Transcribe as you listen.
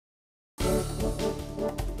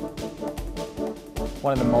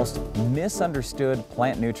One of the most misunderstood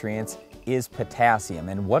plant nutrients is potassium,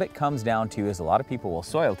 and what it comes down to is a lot of people will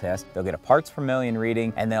soil test, they'll get a parts per million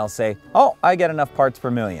reading, and they'll say, oh, I get enough parts per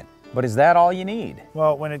million. But is that all you need?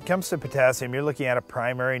 Well, when it comes to potassium, you're looking at a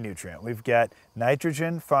primary nutrient. We've got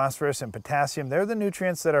nitrogen, phosphorus, and potassium. They're the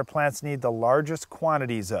nutrients that our plants need the largest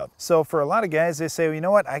quantities of. So for a lot of guys, they say, well, you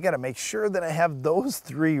know what, I gotta make sure that I have those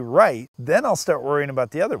three right, then I'll start worrying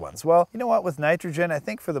about the other ones. Well, you know what, with nitrogen, I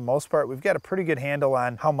think for the most part, we've got a pretty good handle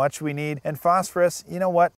on how much we need. And phosphorus, you know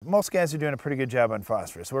what, most guys are doing a pretty good job on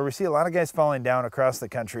phosphorus. Where we see a lot of guys falling down across the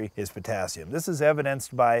country is potassium. This is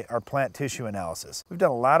evidenced by our plant tissue analysis. We've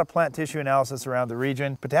done a lot of plant tissue analysis around the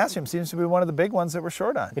region. Potassium seems to be one of the big ones that we're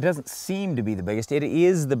short on. It doesn't seem to be the biggest. It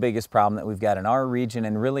is the biggest problem that we've got in our region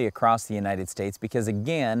and really across the United States because,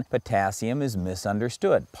 again, potassium is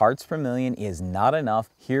misunderstood. Parts per million is not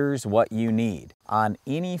enough. Here's what you need. On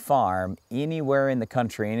any farm, anywhere in the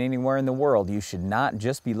country and anywhere in the world, you should not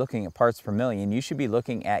just be looking at parts per million. You should be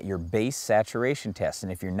looking at your base saturation test.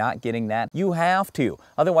 And if you're not getting that, you have to.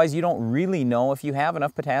 Otherwise, you don't really know if you have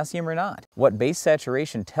enough potassium or not. What base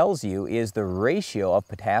saturation tells you is the ratio of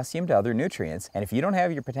potassium to other nutrients. And if you don't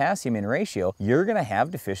have your potassium in ratio, you're going to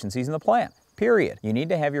have deficiencies in the plant. Period. You need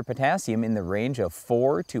to have your potassium in the range of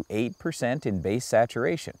 4 to 8% in base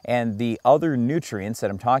saturation. And the other nutrients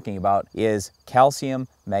that I'm talking about is calcium,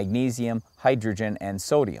 magnesium, hydrogen, and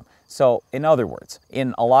sodium. So in other words,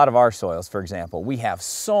 in a lot of our soils, for example, we have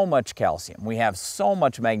so much calcium, we have so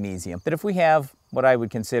much magnesium that if we have what I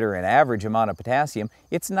would consider an average amount of potassium,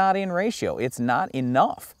 it's not in ratio, it's not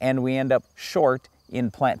enough, and we end up short in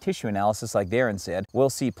plant tissue analysis, like Darren said. We'll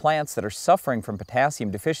see plants that are suffering from potassium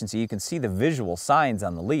deficiency. You can see the visual signs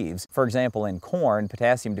on the leaves. For example, in corn,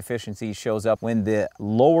 potassium deficiency shows up when the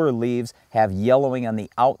lower leaves have yellowing on the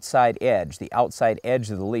outside edge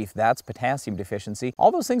of the leaf. That's potassium deficiency. All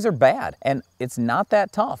those things are bad, and it's not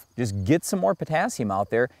that tough. Just get some more potassium out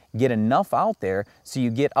there, get enough out there so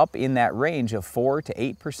you get up in that range of 4 to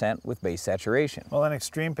 8% with base saturation. Well, in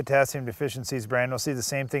extreme potassium deficiencies, Brian, we'll see the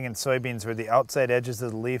same thing in soybeans where the outside edges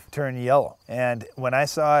of the leaf turn yellow. And when I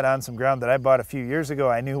saw it on some ground that I bought a few years ago,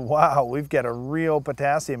 I knew, wow, we've got a real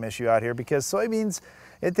potassium issue out here because soybeans,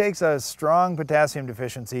 it takes a strong potassium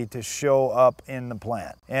deficiency to show up in the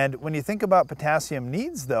plant. And when you think about potassium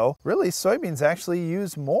needs though, really soybeans actually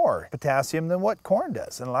use more potassium than what corn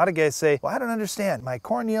does. And a lot of guys say, well, I don't understand. My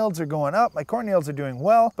corn yields are going up, my corn yields are doing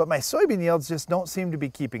well, but my soybean yields just don't seem to be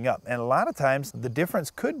keeping up. And a lot of times the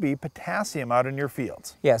difference could be potassium out in your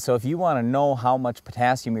fields. Yeah, so if you want to know how much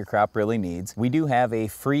potassium your crop really needs, we do have a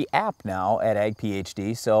free app now at Ag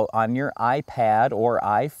PhD. So on your iPad or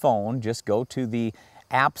iPhone, just go to the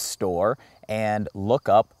App Store and look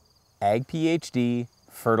up Ag PhD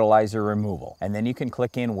fertilizer removal. And then you can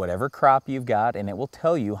click in whatever crop you've got and it will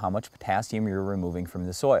tell you how much potassium you're removing from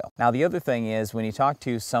the soil. Now the other thing is when you talk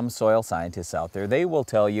to some soil scientists out there, they will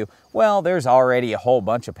tell you, well, there's already a whole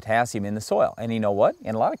bunch of potassium in the soil. And you know what?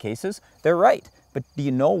 In a lot of cases, they're right. But do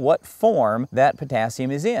you know what form that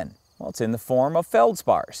potassium is in? Well, it's in the form of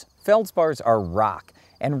feldspars. Feldspars are rock.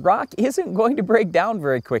 And rock isn't going to break down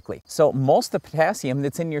very quickly. So most of the potassium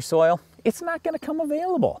that's in your soil, it's not going to come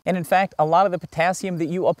available. And in fact, a lot of the potassium that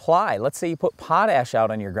you apply, let's say you put potash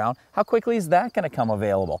out on your ground, how quickly is that going to come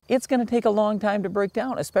available? It's going to take a long time to break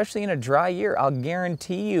down, especially in a dry year. I'll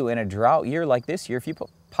guarantee you in a drought year like this year, if you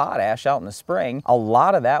put potash out in the spring, a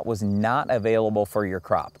lot of that was not available for your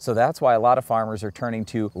crop. So that's why a lot of farmers are turning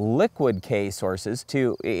to liquid K sources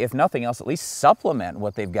to, if nothing else, at least supplement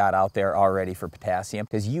what they've got out there already for potassium,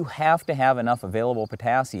 because you have to have enough available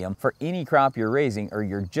potassium for any crop you're raising or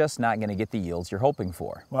you're just not going to get the yields you're hoping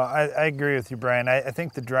for. Well, I agree with you, Brian. I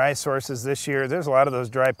think the dry sources this year, there's a lot of those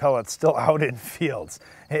dry pellets still out in fields.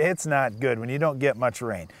 It's not good when you don't get much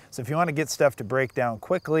rain. So if you want to get stuff to break down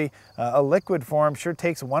quickly, a liquid form sure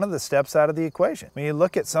takes one of the steps out of the equation. When you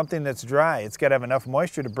look at something that's dry, it's got to have enough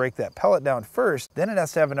moisture to break that pellet down first, then it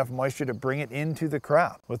has to have enough moisture to bring it into the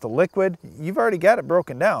crop. With the liquid, you've already got it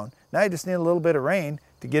broken down. Now you just need a little bit of rain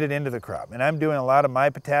to get it into the crop. And I'm doing a lot of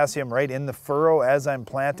my potassium right in the furrow as I'm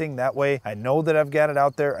planting. That way I know that I've got it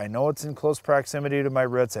out there. I know it's in close proximity to my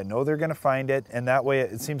roots. I know they're going to find it, and that way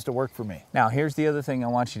it seems to work for me. Now here's the other thing I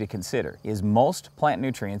want you to consider is most plant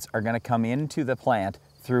nutrients are going to come into the plant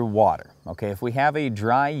through water. Okay, if we have a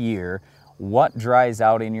dry year, what dries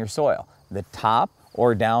out in your soil? The top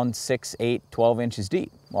or down 6, 8, 12 inches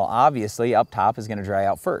deep? Well, obviously up top is going to dry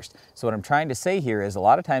out first. So what I'm trying to say here is a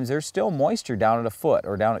lot of times there's still moisture down at a foot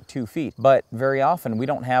or down at 2 feet, but very often we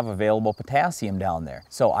don't have available potassium down there.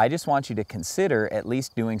 So I just want you to consider at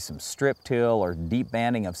least doing some strip till or deep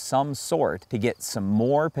banding of some sort to get some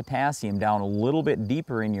more potassium down a little bit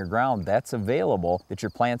deeper in your ground that's available that your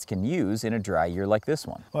plants can use in a dry year like this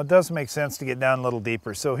one. Well, it does make sense to get down a little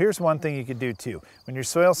deeper. So here's one thing you could do too. When you're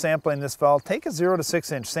soil sampling this fall, take a 0 to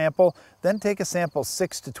 6 inch sample, then take a sample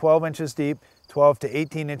 6 to 12 inches deep, 12 to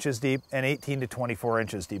 18 inches deep, and 18 to 24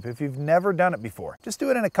 inches deep. If you've never done it before, just do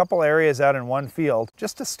it in a couple areas out in one field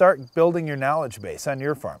just to start building your knowledge base on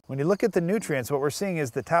your farm. When you look at the nutrients, what we're seeing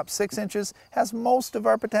is the top 6 inches has most of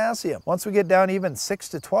our potassium. Once we get down even 6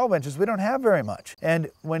 to 12 inches, we don't have very much. And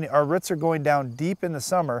when our roots are going down deep in the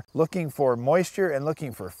summer, looking for moisture and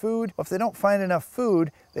looking for food, well, if they don't find enough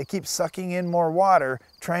food, they keep sucking in more water,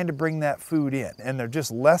 trying to bring that food in, and they're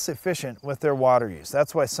just less efficient with their water use.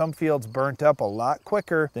 That's why some fields burnt up a lot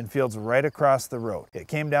quicker than fields right across the road. It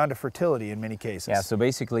came down to fertility in many cases. Yeah, so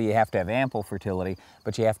basically you have to have ample fertility,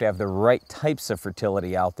 but you have to have the right types of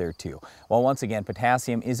fertility out there too. Well, once again,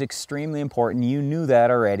 potassium is extremely important. You knew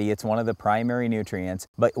that already. It's one of the primary nutrients,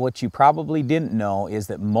 but what you probably didn't know is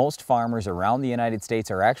that most farmers around the United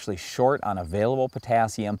States are actually short on available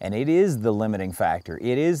potassium, and it is the limiting factor.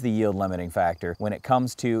 It is the yield limiting factor when it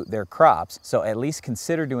comes to their crops. So at least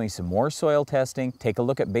consider doing some more soil testing, take a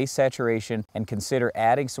look at base saturation, and consider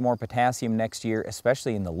adding some more potassium next year,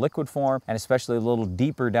 especially in the liquid form and especially a little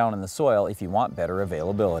deeper down in the soil if you want better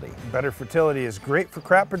availability. Better fertility is great for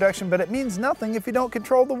crop production, but it means nothing if you don't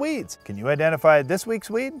control the weeds. Can you identify this week's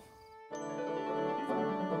weed?